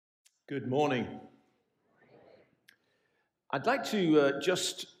Good morning. I'd like to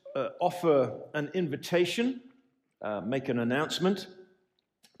just offer an invitation, make an announcement.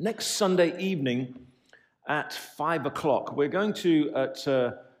 Next Sunday evening at 5 o'clock, we're going to, at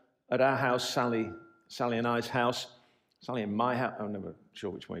our house, Sally and I's house, Sally and my house, I'm never sure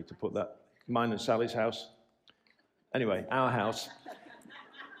which way to put that, mine and Sally's house. Anyway, our house,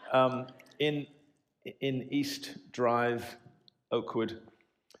 in East Drive, Oakwood.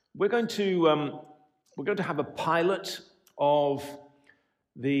 We're going to have a pilot of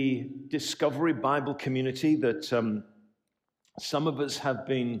the Discovery Bible community that some of us have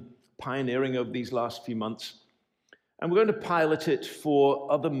been pioneering over these last few months. And we're going to pilot it for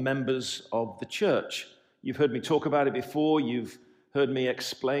other members of the church. You've heard me talk about it before. You've heard me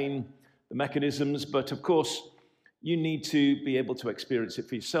explain the mechanisms. But of course, you need to be able to experience it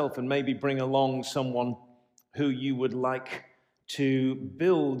for yourself and maybe bring along someone who you would like to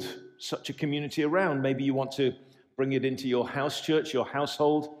build such a community around. Maybe you want to bring it into your house church, your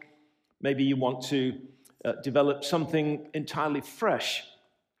household. Maybe you want to develop something entirely fresh.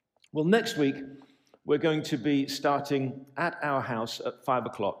 Well, next week, we're going to be starting at our house at 5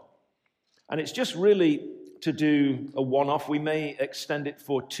 o'clock. And it's just really to do a one-off. We may extend it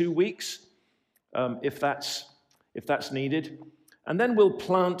for 2 weeks if that's needed. And then we'll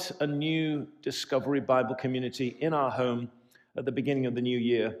plant a new Discovery Bible community in our home at the beginning of the new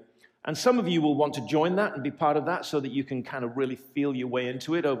year. And some of you will want to join that and be part of that so that you can kind of really feel your way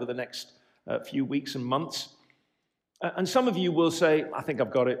into it over the next few weeks and months. And some of you will say, I think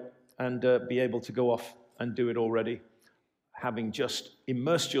I've got it, and be able to go off and do it already, having just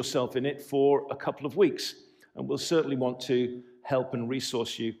immersed yourself in it for a couple of weeks. And we'll certainly want to help and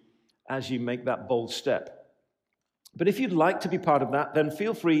resource you as you make that bold step. But if you'd like to be part of that, then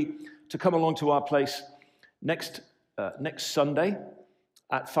feel free to come along to our place next Sunday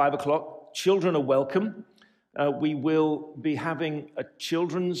at 5 o'clock. Children are welcome. We will be having a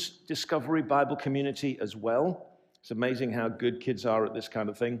children's Discovery Bible community as well. It's amazing how good kids are at this kind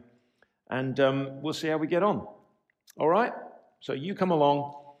of thing. And we'll see how we get on. All right? So you come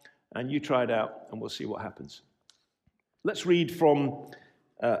along and you try it out, and we'll see what happens. Let's read from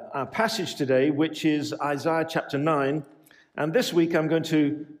our passage today, which is Isaiah chapter 9. And this week I'm going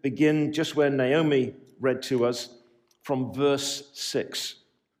to begin just where Naomi read to us, from verse 6.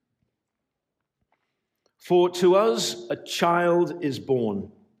 For to us a child is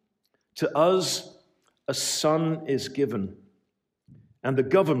born, to us a son is given, and the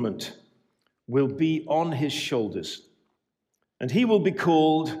government will be on his shoulders. And he will be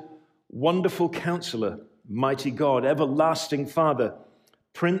called Wonderful Counselor, Mighty God, Everlasting Father,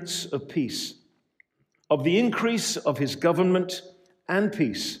 Prince of Peace. Of the increase of his government and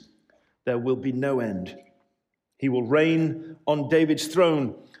peace there will be no end. He will reign on David's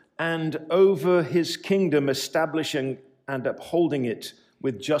throne and over his kingdom, establishing and upholding it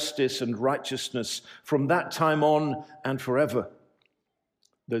with justice and righteousness from that time on and forever.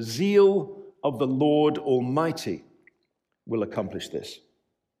 The zeal of the Lord Almighty will accomplish this.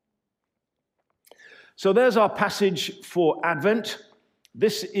 So there's our passage for Advent.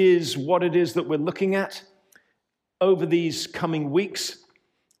 This is what it is that we're looking at over these coming weeks.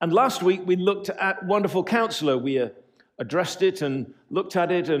 And last week we looked at Wonderful Counselor. We addressed it and looked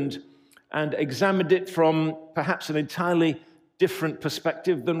at it and examined it from perhaps an entirely different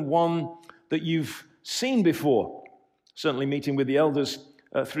perspective than one that you've seen before. Certainly meeting with the elders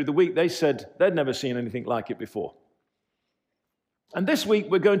through the week, they said they'd never seen anything like it before. And this week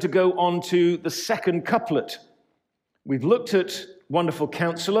we're going to go on to the second couplet. We've looked at Wonderful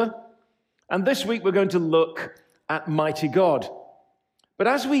Counselor, and this week we're going to look at Mighty God. But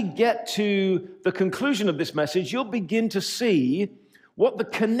as we get to the conclusion of this message, you'll begin to see what the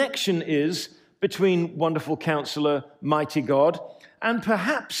connection is between Wonderful Counselor, Mighty God, and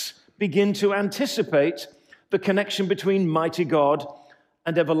perhaps begin to anticipate the connection between Mighty God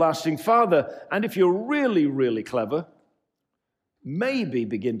and Everlasting Father. And if you're really, really clever, maybe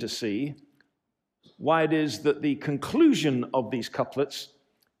begin to see why it is that the conclusion of these couplets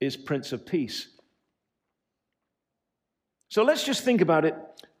is Prince of Peace. So let's just think about it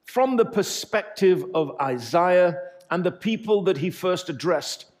from the perspective of Isaiah and the people that he first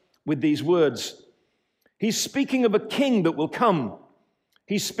addressed with these words. He's speaking of a king that will come.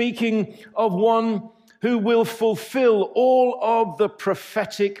 He's speaking of one who will fulfill all of the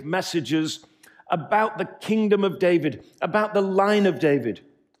prophetic messages about the kingdom of David, about the line of David.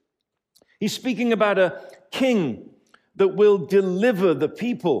 He's speaking about a king that will deliver the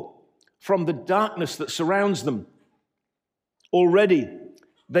people from the darkness that surrounds them. Already,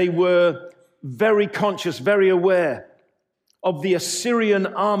 they were very conscious, very aware of the Assyrian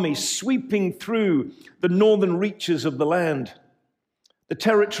army sweeping through the northern reaches of the land. The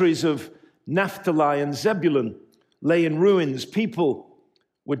territories of Naphtali and Zebulun lay in ruins. People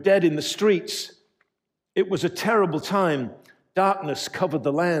were dead in the streets. It was a terrible time. Darkness covered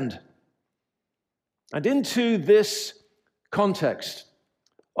the land. And into this context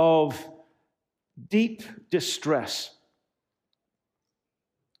of deep distress,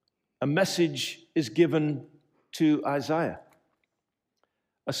 a message is given to Isaiah.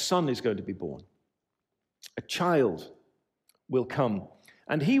 A son is going to be born. A child will come,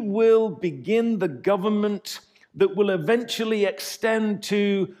 and he will begin the government that will eventually extend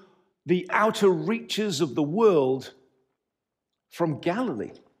to the outer reaches of the world from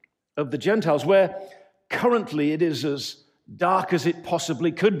Galilee of the Gentiles, where currently it is as dark as it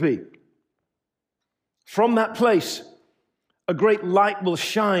possibly could be. From that place, a great light will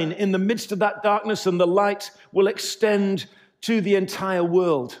shine in the midst of that darkness, and the light will extend to the entire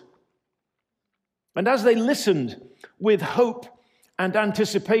world. And as they listened with hope and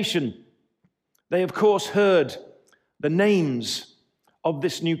anticipation, they of course heard the names of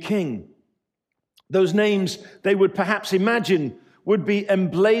this new king. Those names they would perhaps imagine would be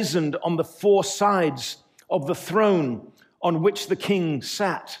emblazoned on the four sides of the throne on which the king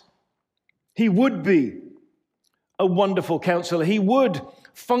sat. He would be a wonderful counselor. He would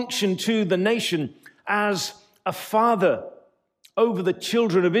function to the nation as a father over the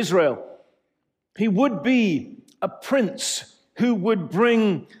children of Israel. He would be a prince who would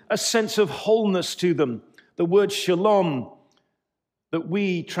bring a sense of wholeness to them. The word shalom that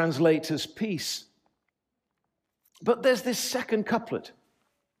we translate as peace. But there's this second couplet,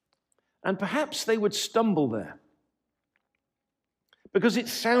 and perhaps they would stumble there because it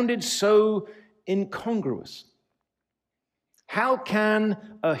sounded so incongruous. How can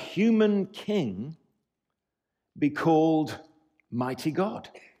a human king be called Mighty God?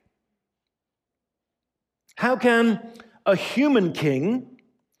 How can a human king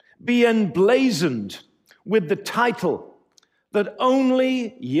be emblazoned with the title that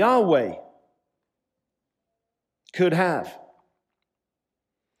only Yahweh could have?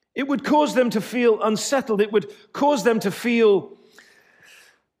 It would cause them to feel unsettled. It would cause them to feel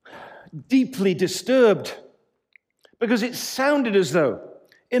deeply disturbed, because it sounded as though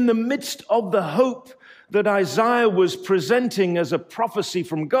in the midst of the hope that Isaiah was presenting as a prophecy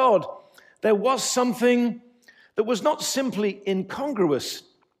from God, there was something that was not simply incongruous,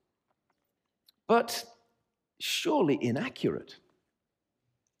 but surely inaccurate.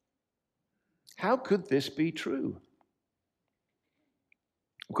 How could this be true?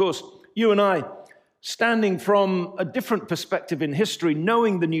 Of course, you and I, standing from a different perspective in history,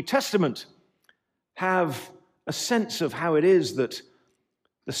 knowing the New Testament, have a sense of how it is that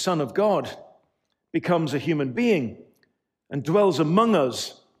the Son of God becomes a human being and dwells among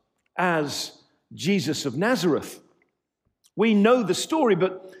us as Jesus of Nazareth. We know the story,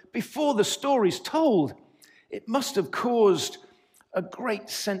 but before the story's told, it must have caused a great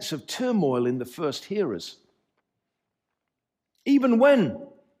sense of turmoil in the first hearers. Even when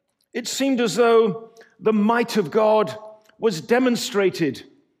it seemed as though the might of God was demonstrated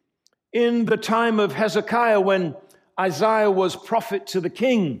in the time of Hezekiah, when Isaiah was prophet to the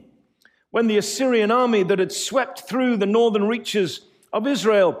king, when the Assyrian army that had swept through the northern reaches of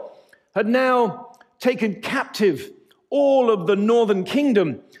Israel had now taken captive all of the northern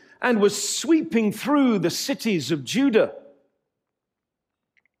kingdom and was sweeping through the cities of Judah.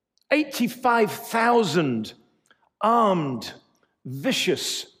 85,000 armed,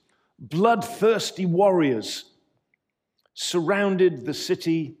 vicious, bloodthirsty warriors surrounded the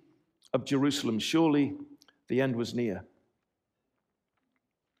city of Jerusalem. Surely the end was near.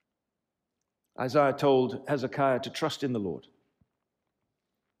 Isaiah told Hezekiah to trust in the Lord,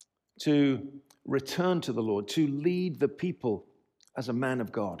 to return to the Lord, to lead the people as a man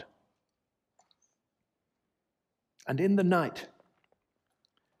of God. And in the night,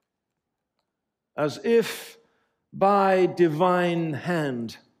 as if by divine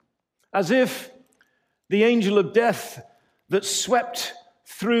hand, as if the angel of death that swept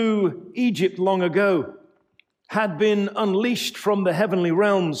through Egypt long ago had been unleashed from the heavenly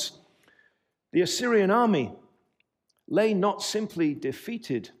realms, the Assyrian army lay not simply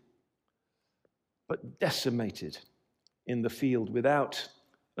defeated, but decimated in the field without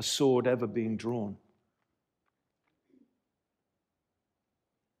a sword ever being drawn.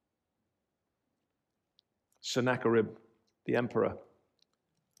 Sennacherib, the emperor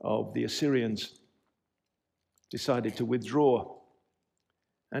of the Assyrians, decided to withdraw.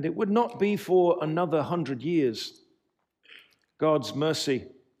 And it would not be for another 100 years, God's mercy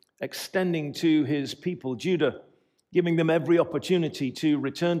extending to his people, Judah, giving them every opportunity to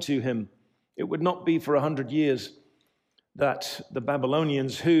return to him. It would not be for 100 years that the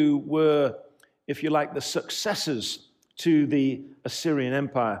Babylonians, who were, if you like, the successors to the Assyrian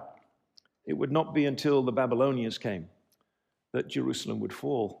Empire, it would not be until the Babylonians came that Jerusalem would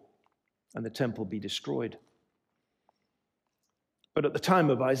fall and the temple be destroyed. But at the time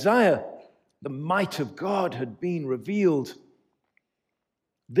of Isaiah, the might of God had been revealed.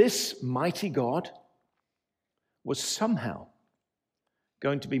 This mighty God was somehow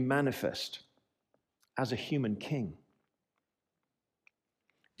going to be manifest as a human king.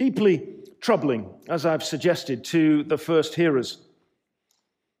 Deeply troubling, as I've suggested to the first hearers.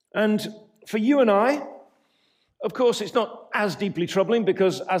 And for you and I, of course, it's not as deeply troubling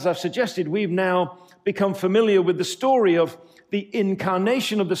because, as I've suggested, we've now become familiar with the story of the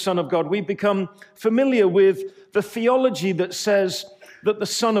incarnation of the Son of God. We've become familiar with the theology that says that the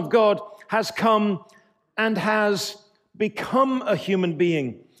Son of God has come and has become a human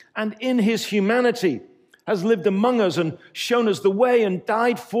being, and in his humanity has lived among us and shown us the way and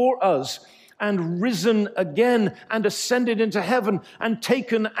died for us and risen again and ascended into heaven and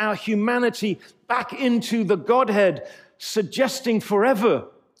taken our humanity back into the Godhead, suggesting forever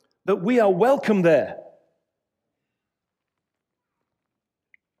that we are welcome there.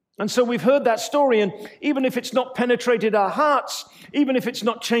 And so we've heard that story, and even if it's not penetrated our hearts, even if it's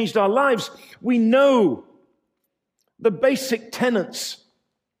not changed our lives, we know the basic tenets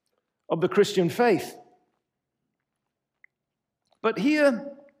of the Christian faith. But here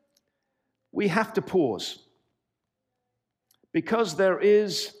we have to pause because there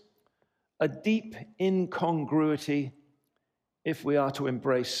is a deep incongruity if we are to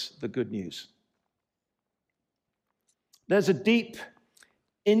embrace the good news. There's a deep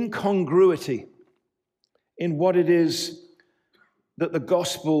incongruity in what it is that the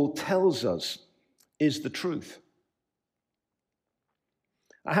gospel tells us is the truth.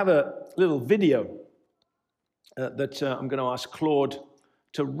 I have a little video that I'm going to ask Claude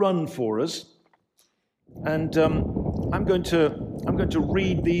to run for us, and I'm going to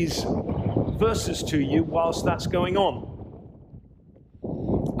read these verses to you whilst that's going on.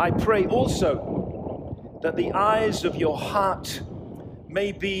 I pray also that the eyes of your heart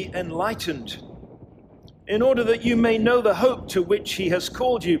may be enlightened, in order that you may know the hope to which he has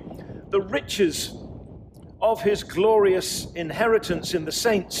called you, the riches of his glorious inheritance in the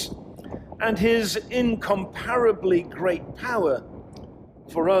saints, and his incomparably great power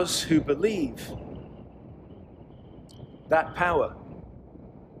for us who believe. That power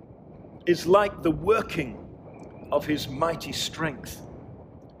is like the working of his mighty strength,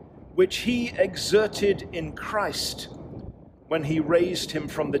 which he exerted in Christ when he raised him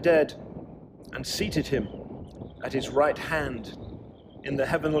from the dead and seated him at his right hand in the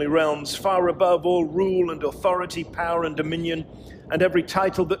heavenly realms, far above all rule and authority, power and dominion, and every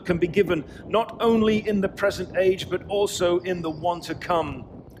title that can be given, not only in the present age, but also in the one to come.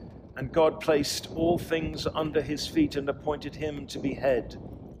 And God placed all things under his feet and appointed him to be head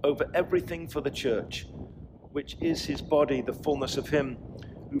over everything for the church, which is his body, the fullness of him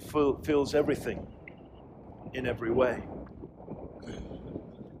who fills everything in every way.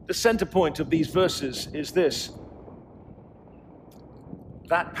 The center point of these verses is this: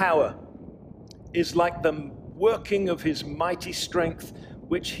 that power is like the working of his mighty strength,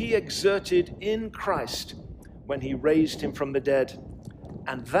 which he exerted in Christ when he raised him from the dead.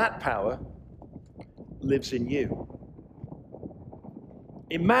 And that power lives in you.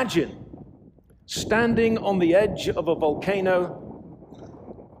 Imagine standing on the edge of a volcano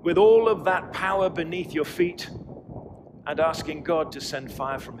with all of that power beneath your feet and asking God to send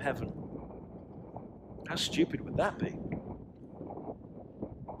fire from heaven. How stupid would that be?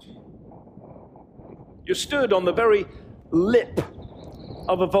 You're stood on the very lip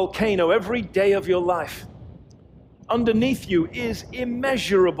of a volcano every day of your life. Underneath you is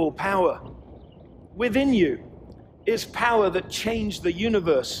immeasurable power. Within you is power that changed the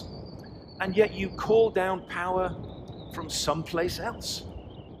universe, and yet you call down power from someplace else.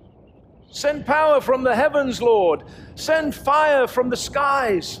 Send power from the heavens, Lord. Send fire from the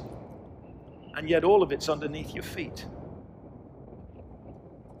skies. And yet all of it's underneath your feet.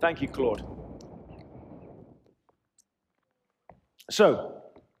 Thank you, Claude. So,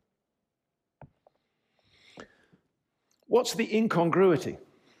 what's the incongruity?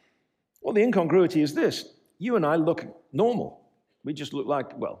 Well, the incongruity is this. You and I look normal. We just look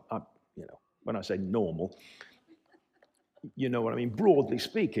like, well, when I say normal, you know what I mean, broadly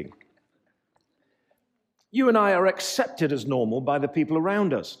speaking. You and I are accepted as normal by the people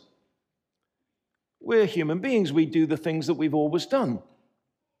around us. We're human beings. We do the things that we've always done.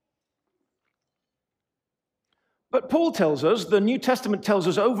 But Paul tells us, the New Testament tells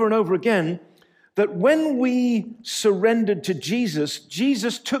us over and over again, that when we surrendered to Jesus,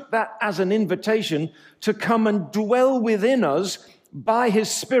 Jesus took that as an invitation to come and dwell within us by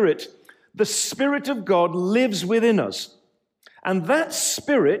his Spirit. The Spirit of God lives within us. And that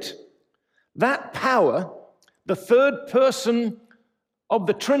Spirit, that power, the third person of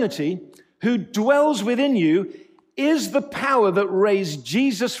the Trinity who dwells within you, is the power that raised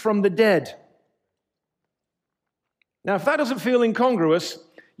Jesus from the dead. Now, if that doesn't feel incongruous,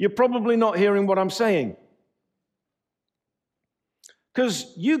 you're probably not hearing what I'm saying.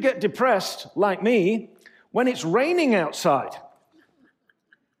 Because you get depressed, like me, when it's raining outside.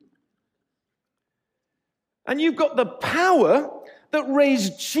 And you've got the power that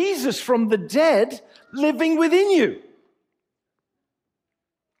raised Jesus from the dead living within you.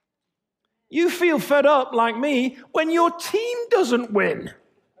 You feel fed up, like me, when your team doesn't win.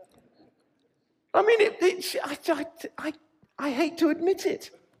 I mean, I hate to admit it.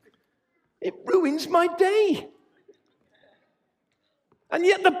 It ruins my day. And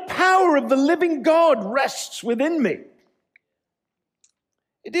yet the power of the living God rests within me.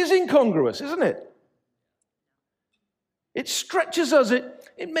 It is incongruous, isn't it? It stretches us.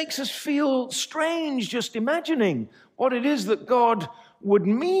 It makes us feel strange just imagining what it is that God would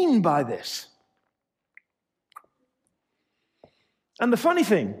mean by this. And the funny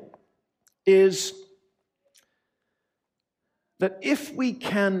thing is that if we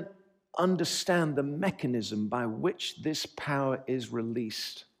can understand the mechanism by which this power is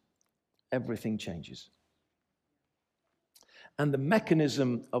released, everything changes. And the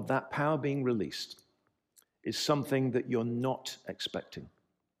mechanism of that power being released is something that you're not expecting.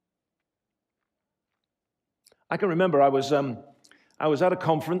 I can remember I was at a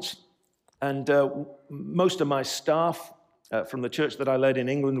conference, and most of my staff from the church that I led in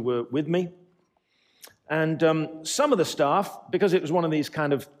England were with me. And some of the staff, because it was one of these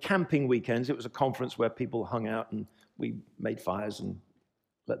kind of camping weekends, it was a conference where people hung out and we made fires and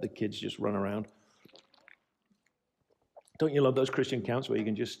let the kids just run around. Don't you love those Christian camps where you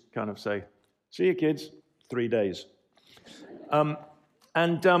can just kind of say, see you kids, 3 days.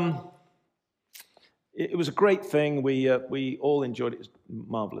 It was a great thing. We all enjoyed it. It was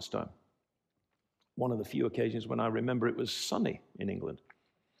a marvelous time. One of the few occasions when I remember it was sunny in England.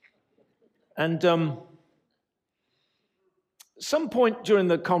 And some point during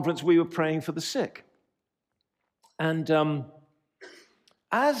the conference, we were praying for the sick. And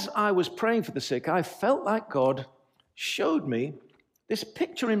as I was praying for the sick, I felt like God showed me this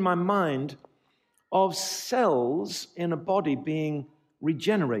picture in my mind of cells in a body being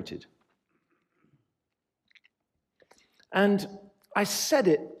regenerated. And I said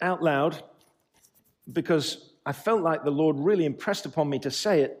it out loud because I felt like the Lord really impressed upon me to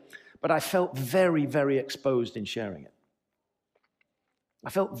say it, but I felt very, very exposed in sharing it. I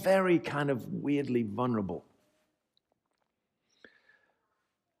felt very kind of weirdly vulnerable.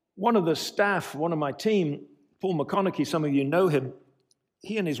 One of the staff, one of my team, Paul McConaughey, some of you know him,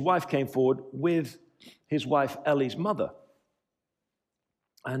 he and his wife came forward with his wife Ellie's mother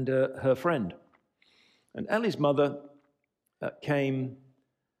and her friend. And Ellie's mother came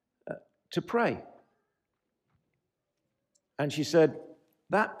to pray. And she said,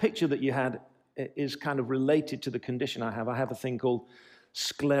 that picture that you had is kind of related to the condition I have. I have a thing called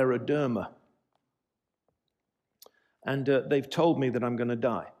scleroderma. And they've told me that I'm going to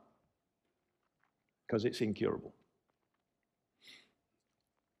die because it's incurable.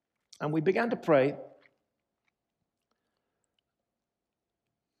 And we began to pray.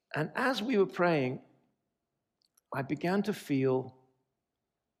 And as we were praying, I began to feel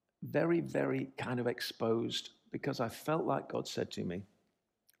very, very kind of exposed because I felt like God said to me,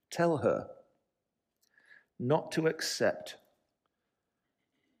 tell her not to accept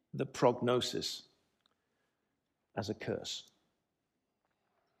the prognosis as a curse.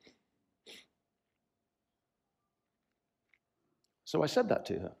 So I said that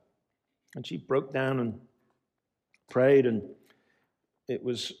to her, and she broke down and prayed, and it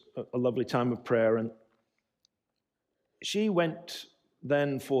was a lovely time of prayer. And she went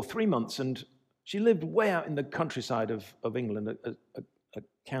then for 3 months, and she lived way out in the countryside of England, a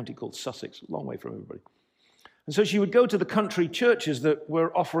county called Sussex, a long way from everybody. And so she would go to the country churches that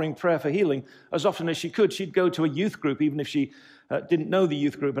were offering prayer for healing as often as she could. She'd go to a youth group, even if she didn't know the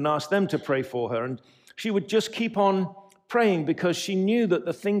youth group, and ask them to pray for her. And she would just keep on praying because she knew that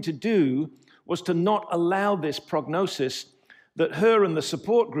the thing to do was to not allow this prognosis that her and the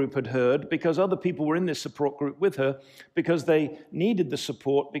support group had heard, because other people were in this support group with her, because they needed the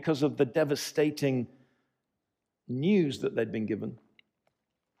support because of the devastating news that they'd been given.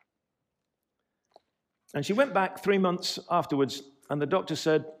 And she went back 3 months afterwards, and the doctor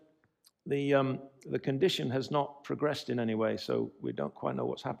said, the condition has not progressed in any way, so we don't quite know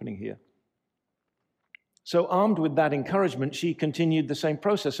what's happening here. So armed with that encouragement, she continued the same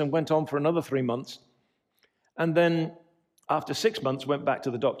process and went on for another 3 months. And then after 6 months, went back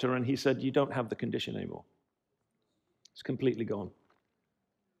to the doctor, and he said, you don't have the condition anymore. It's completely gone.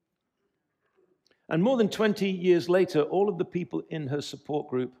 And more than 20 years later, all of the people in her support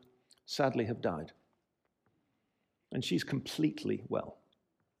group sadly have died. And she's completely well.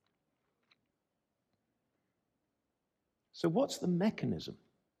 So what's the mechanism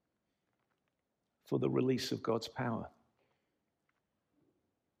for the release of God's power?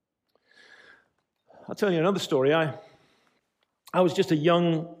 I'll tell you another story. I was just a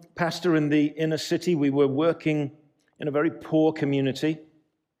young pastor in the inner city. We were working in a very poor community.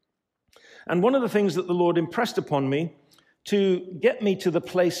 And one of the things that the Lord impressed upon me to get me to the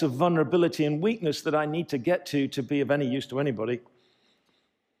place of vulnerability and weakness that I need to get to be of any use to anybody,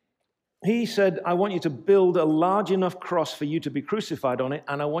 he said, I want you to build a large enough cross for you to be crucified on it,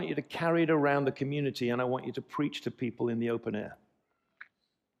 and I want you to carry it around the community, and I want you to preach to people in the open air.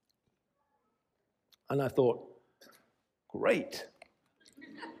 And I thought, great.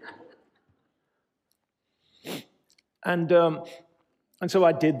 And so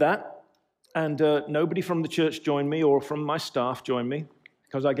I did that. And nobody from the church joined me or from my staff joined me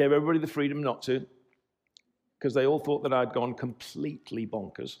because I gave everybody the freedom not to, because they all thought that I'd gone completely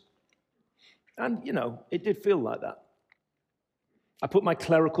bonkers. And, it did feel like that. I put my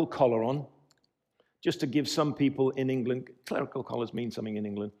clerical collar on just to give some people in England, clerical collars mean something in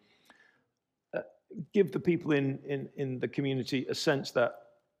England, give the people in the community a sense that,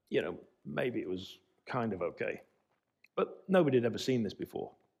 maybe it was kind of okay. But nobody had ever seen this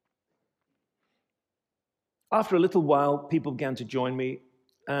before. After a little while, people began to join me,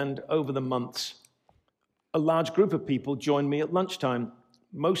 and over the months, a large group of people joined me at lunchtime,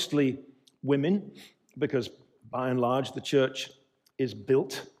 mostly women, because by and large, the church is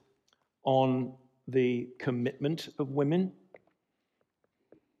built on the commitment of women.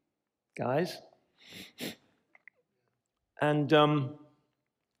 Guys. And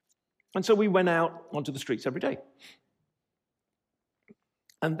so we went out onto the streets every day.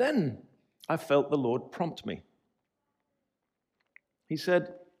 And then I felt the Lord prompt me. He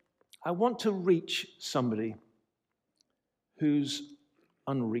said, I want to reach somebody who's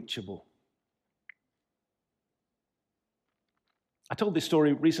unreachable. I told this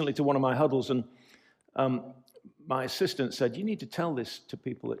story recently to one of my huddles, and my assistant said, you need to tell this to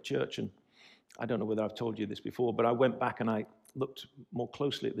people at church. And I don't know whether I've told you this before, but I went back and I looked more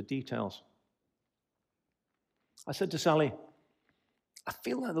closely at the details. I said to Sally, I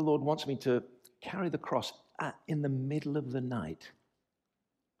feel like the Lord wants me to carry the cross in the middle of the night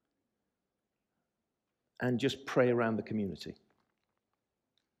and just pray around the community.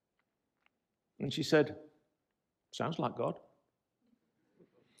 And she said, sounds like God.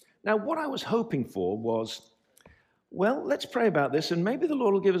 Now, what I was hoping for was, well, let's pray about this, and maybe the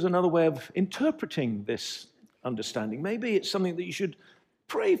Lord will give us another way of interpreting this understanding. Maybe it's something that you should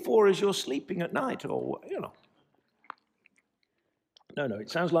pray for as you're sleeping at night, or, No, it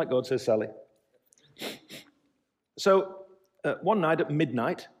sounds like God, says Sally. So one night at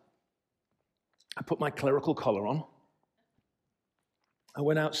midnight, I put my clerical collar on. I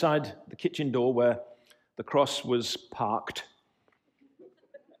went outside the kitchen door where the cross was parked.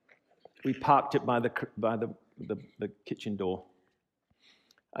 We parked it by the kitchen door.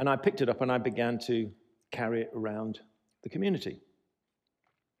 And I picked it up and I began to carry it around the community.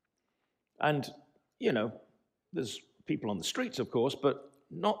 And, there's people on the streets, of course, but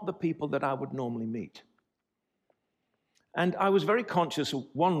not the people that I would normally meet. And I was very conscious of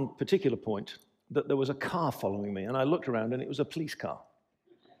one particular point, that there was a car following me, and I looked around and it was a police car.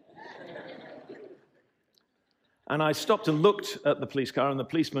 And I stopped and looked at the police car, and the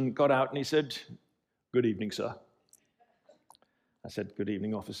policeman got out and he said, "Good evening, sir." I said, "Good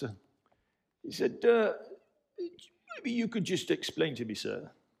evening, officer." He said, "Maybe you could just explain to me,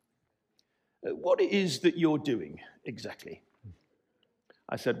 sir, what it is that you're doing exactly."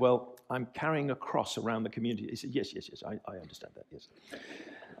 I said, "Well, I'm carrying a cross around the community." He said, yes, I understand that, yes.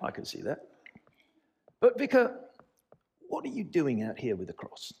 I can see that. But Vicar, what are you doing out here with the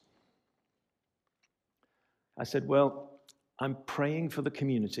cross? I said, "Well, I'm praying for the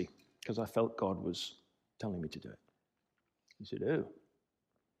community because I felt God was telling me to do it." He said, "Oh,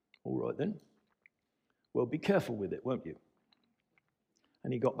 all right then. Well, be careful with it, won't you?"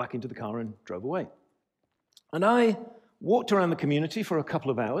 And he got back into the car and drove away. And I walked around the community for a couple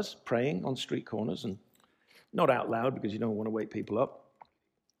of hours, praying on street corners, and not out loud because you don't want to wake people up.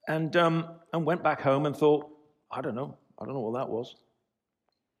 and went back home and thought, I don't know what that was.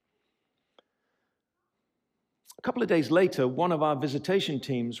 A couple of days later, one of our visitation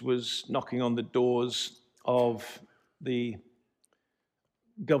teams was knocking on the doors of the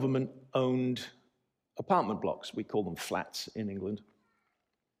government-owned apartment blocks. We call them flats in England.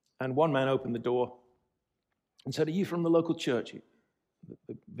 And one man opened the door and said, "Are you from the local church?"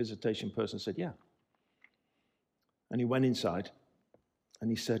 The visitation person said, "Yeah." And he went inside and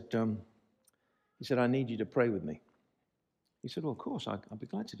he said, "I need you to pray with me." He said, "Well, of course, I'd be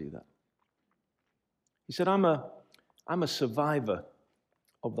glad to do that." He said, I'm a survivor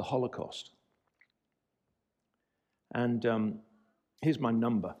of the Holocaust. And here's my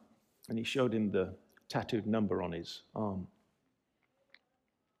number." And he showed him the tattooed number on his arm.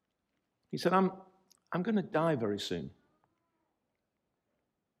 He said, I'm going to die very soon.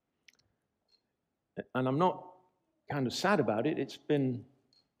 And I'm not kind of sad about it. It's been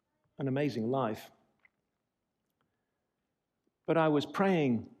an amazing life. But I was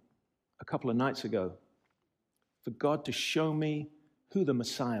praying a couple of nights ago for God to show me who the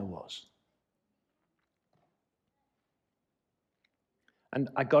Messiah was. And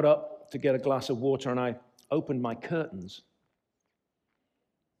I got up to get a glass of water and I opened my curtains.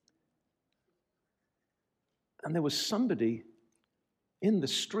 And there was somebody in the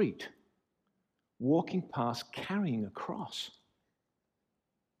street walking past carrying a cross.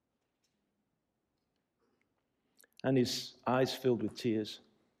 And his eyes filled with tears.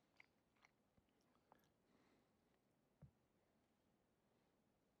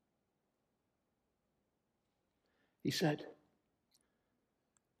 He said,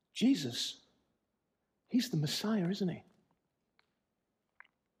 "Jesus, he's the Messiah, isn't he?"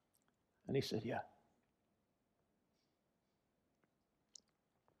 And he said, "Yeah."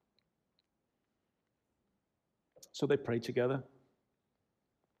 So they prayed together.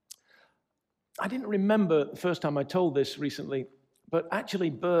 I didn't remember the first time I told this recently, but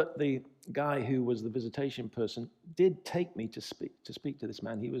actually Bert, the guy who was the visitation person, did take me to speak to this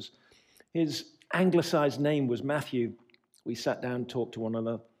man. His anglicized name was Matthew. We sat down, talked to one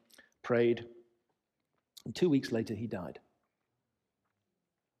another, prayed, and 2 weeks later he died.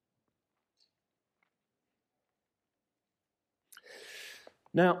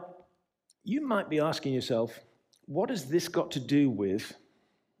 Now, you might be asking yourself, what has this got to do with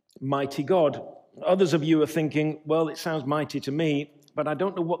mighty God? Others of you are thinking, well, it sounds mighty to me, but I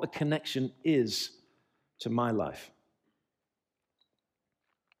don't know what the connection is to my life.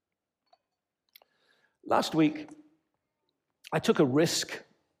 Last week, I took a risk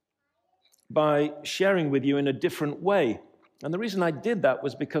by sharing with you in a different way. And the reason I did that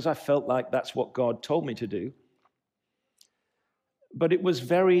was because I felt like that's what God told me to do. But it was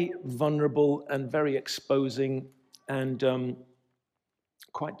very vulnerable and very exposing and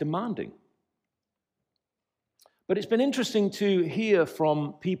quite demanding. But it's been interesting to hear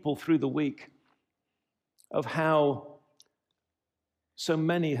from people through the week of how so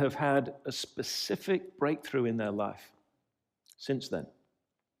many have had a specific breakthrough in their life since then.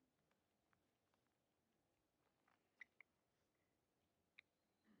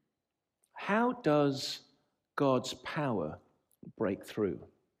 How does God's power break through?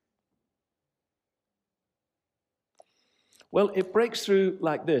 Well, it breaks through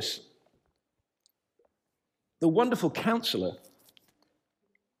like this. The wonderful counselor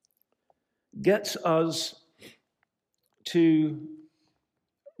gets us to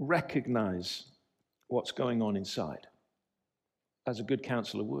recognize what's going on inside, as a good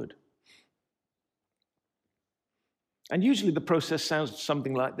counselor would. And usually the process sounds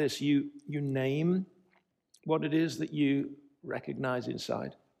something like this. You name what it is that you recognize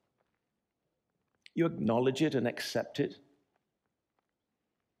inside. You acknowledge it and accept it.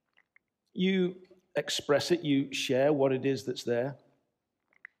 You express it, you share what it is that's there.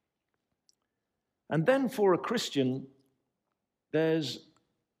 And then for a Christian, there's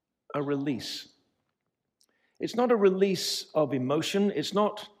a release. It's not a release of emotion. It's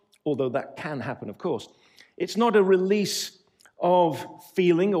not, although that can happen, of course. It's not a release of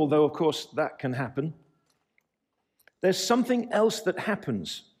feeling, although, of course, that can happen. There's something else that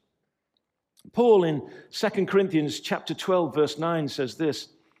happens. Paul in 2 Corinthians chapter 12, verse 9 says this: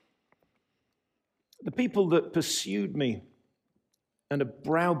 "The people that pursued me and have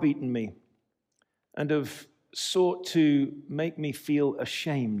browbeaten me and have sought to make me feel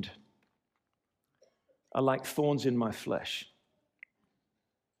ashamed are like thorns in my flesh."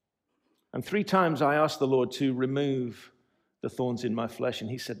 And 3 times I asked the Lord to remove the thorns in my flesh,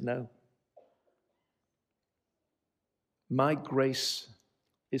 and he said, "No. My grace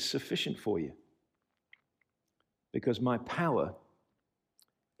is sufficient for you, because my power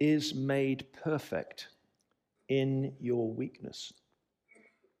is made perfect in your weakness.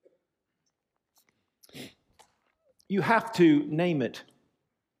 You have to name it.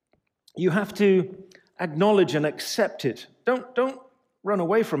 You have to acknowledge and accept it. Don't run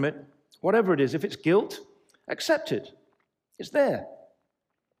away from it, whatever it is. If it's guilt, accept it. It's there.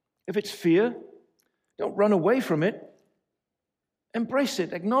 If it's fear, don't run away from it. Embrace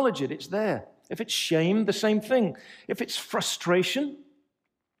it, acknowledge it, it's there. If it's shame, the same thing. If it's frustration,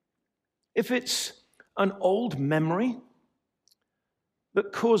 if it's an old memory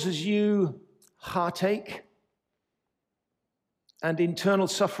that causes you heartache and internal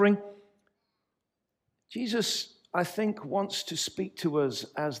suffering, Jesus, I think, wants to speak to us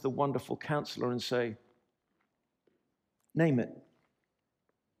as the wonderful counselor and say, name it.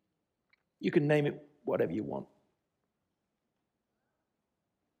 You can name it whatever you want.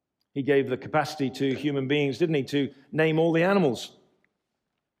 He gave the capacity to human beings, didn't he, to name all the animals.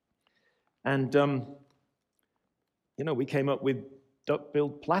 And, we came up with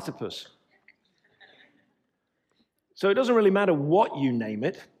duck-billed platypus. So it doesn't really matter what you name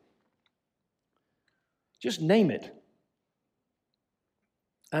it. Just name it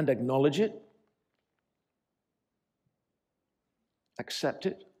and acknowledge it, accept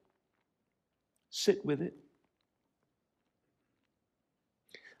it, sit with it.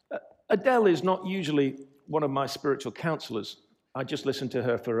 Adele is not usually one of my spiritual counselors. I just listen to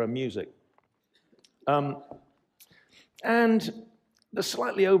her for her music. And the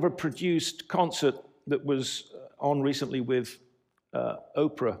slightly overproduced concert that was on recently with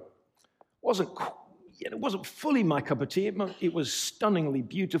Oprah it wasn't fully my cup of tea. It was stunningly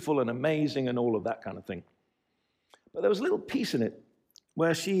beautiful and amazing and all of that kind of thing. But there was a little piece in it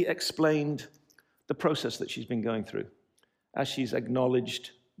where she explained the process that she's been going through as she's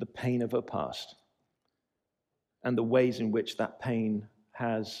acknowledged the pain of her past and the ways in which that pain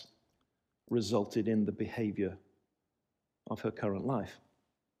has resulted in the behavior of her current life.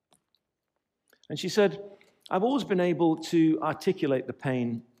 And she said, I've always been able to articulate the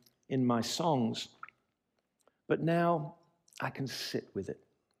pain in my songs, but now I can sit with it.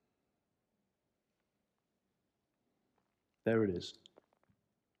 There it is.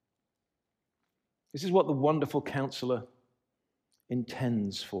 This is what the wonderful counselor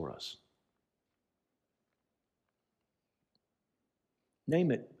intends for us.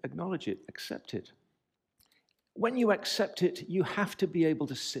 Name it, acknowledge it, accept it. When you accept it, you have to be able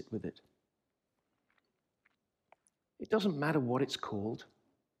to sit with it. It doesn't matter what it's called.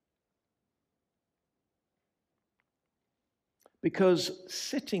 Because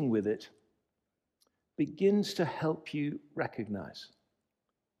sitting with it begins to help you recognize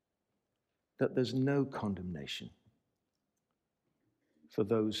that there's no condemnation for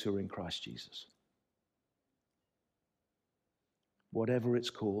those who are in Christ Jesus. Whatever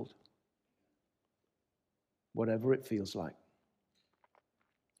it's called, whatever it feels like,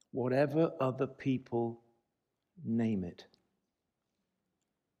 whatever other people name it,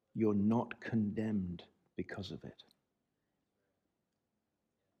 you're not condemned because of it.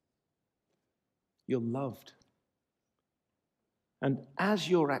 You're loved. And as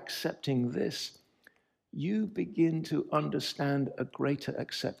you're accepting this, you begin to understand a greater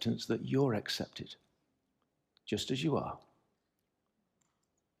acceptance that you're accepted, just as you are.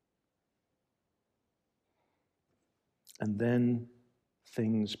 And then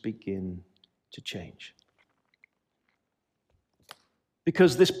things begin to change.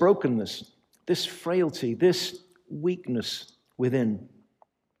 Because this brokenness, this frailty, this weakness within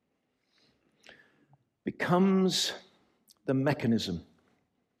becomes the mechanism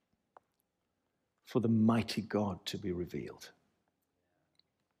for the mighty God to be revealed.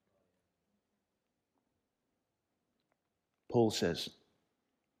 Paul says,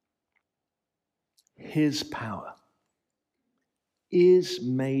 his power is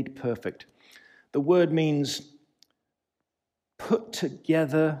made perfect. The word means put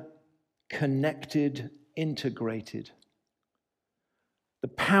together, connected, integrated. The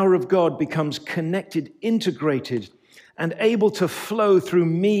power of God becomes connected, integrated, and able to flow through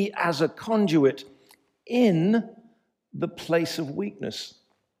me as a conduit in the place of weakness.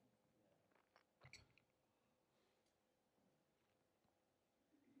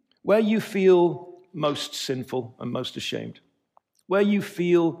 Where you feel most sinful and most ashamed, where you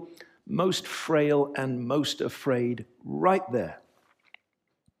feel most frail and most afraid, right there,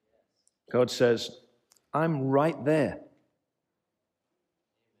 God says, I'm right there.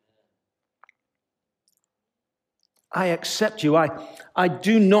 I accept you. I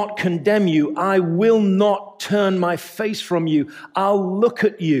do not condemn you. I will not turn my face from you. I'll look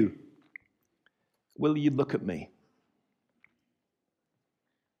at you. Will you look at me?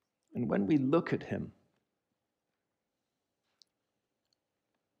 And when we look at him,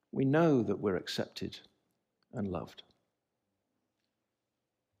 we know that we're accepted and loved.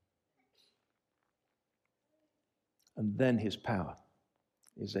 And then his power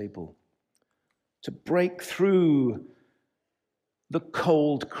is able to break through the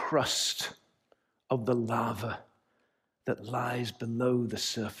cold crust of the lava that lies below the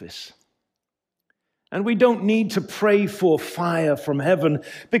surface. And we don't need to pray for fire from heaven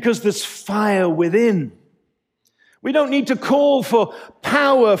because there's fire within. We don't need to call for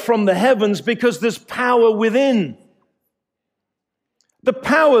power from the heavens because there's power within. The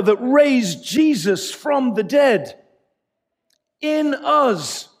power that raised Jesus from the dead in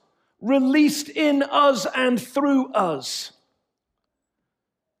us, released in us and through us.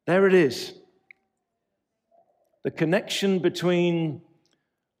 There it is. The connection between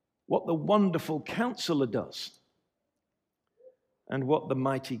what the wonderful Counselor does and what the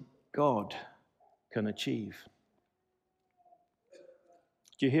mighty God can achieve.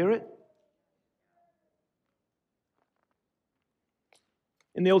 Do you hear it?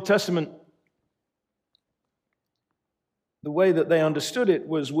 In the Old Testament, the way that they understood it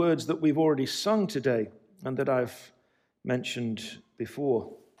was words that we've already sung today and that I've mentioned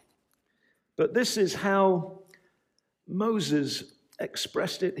before. But this is how Moses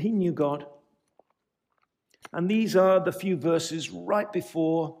expressed it. He knew God. And these are the few verses right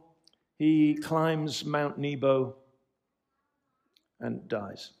before he climbs Mount Nebo and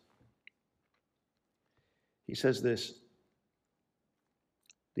dies. He says this: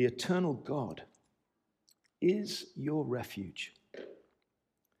 "The eternal God is your refuge,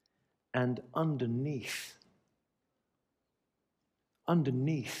 and underneath are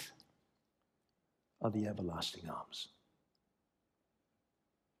the everlasting arms."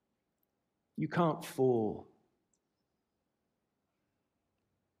 You can't fall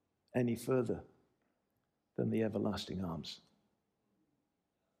any further than the everlasting arms.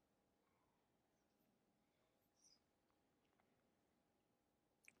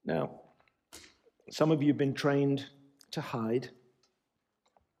 Now, some of you have been trained to hide.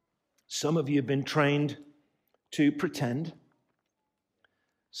 Some of you have been trained to pretend.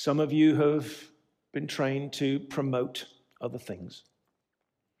 Some of you have been trained to promote other things.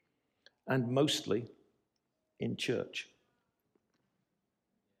 And mostly in church.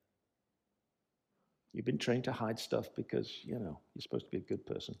 You've been trained to hide stuff because, you're supposed to be a good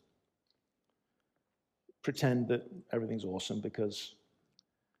person. Pretend that everything's awesome because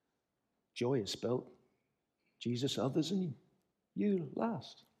joy is spelt Jesus, others, and you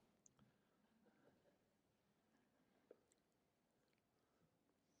last.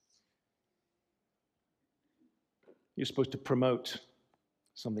 You're supposed to promote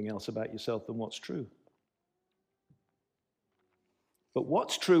something else about yourself than what's true. But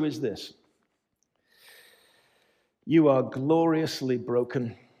what's true is this: you are gloriously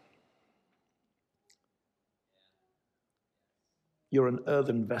broken. You're an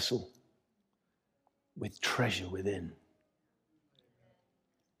earthen vessel with treasure within.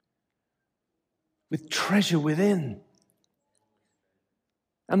 With treasure within.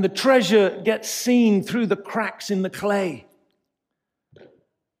 And the treasure gets seen through the cracks in the clay.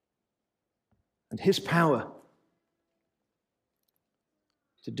 And his power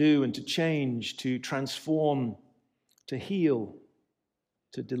to do and to change, to transform, to heal,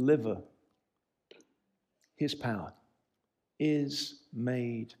 to deliver, his power is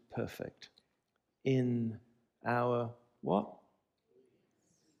made perfect in our what?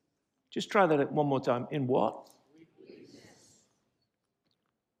 Just try that one more time. In what?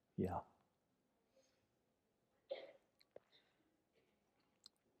 Yeah.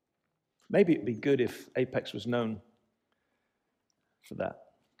 Maybe it'd be good if Apex was known for that.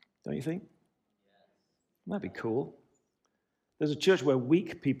 Don't you think? That'd be cool. There's a church where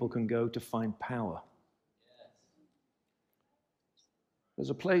weak people can go to find power.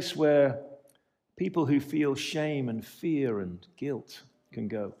 There's a place where people who feel shame and fear and guilt can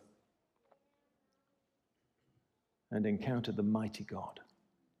go and encounter the mighty God.